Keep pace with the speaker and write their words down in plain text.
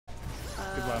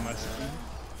Goodbye, my son.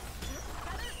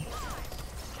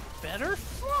 Better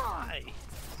fly.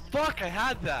 Fuck, I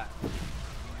had that.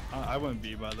 I went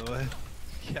B, by the way.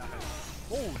 Yeah.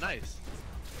 Oh, nice.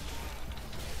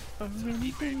 Oh, never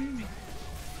mind.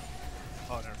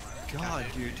 God,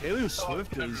 dude, Taylor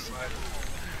Swift is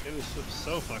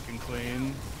so fucking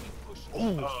clean.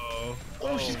 Oh.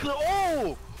 Oh, she's clean.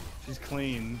 Oh. She's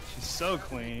clean. She's so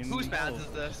clean. Whose math is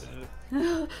this?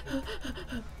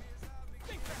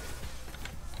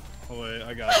 Oh wait,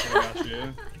 I got you. I got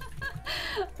you.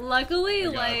 Luckily,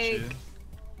 I got you.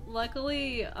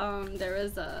 luckily, there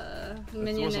was a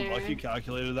minion It wasn't there. like you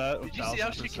calculated that. Did you see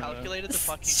how she calculated the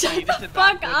fucking Shut speed the into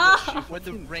fuck back up! when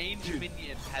the range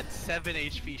minion had 7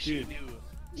 HP, she Dude. knew.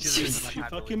 She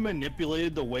fucking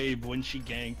manipulated the wave when she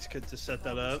ganked to set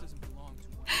that up.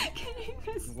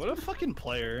 What a fucking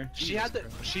player. She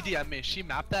DM'd me. She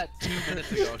mapped that 2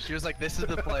 minutes ago. She was like, "This is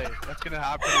the play. That's gonna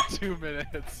happen in 2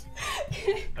 minutes."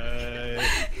 Hey,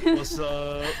 what's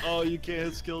up? Oh, you can't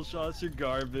hit skill shots. You're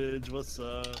garbage. What's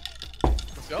up?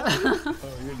 Let's go. Oh,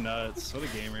 you're nuts. What a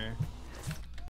gamer.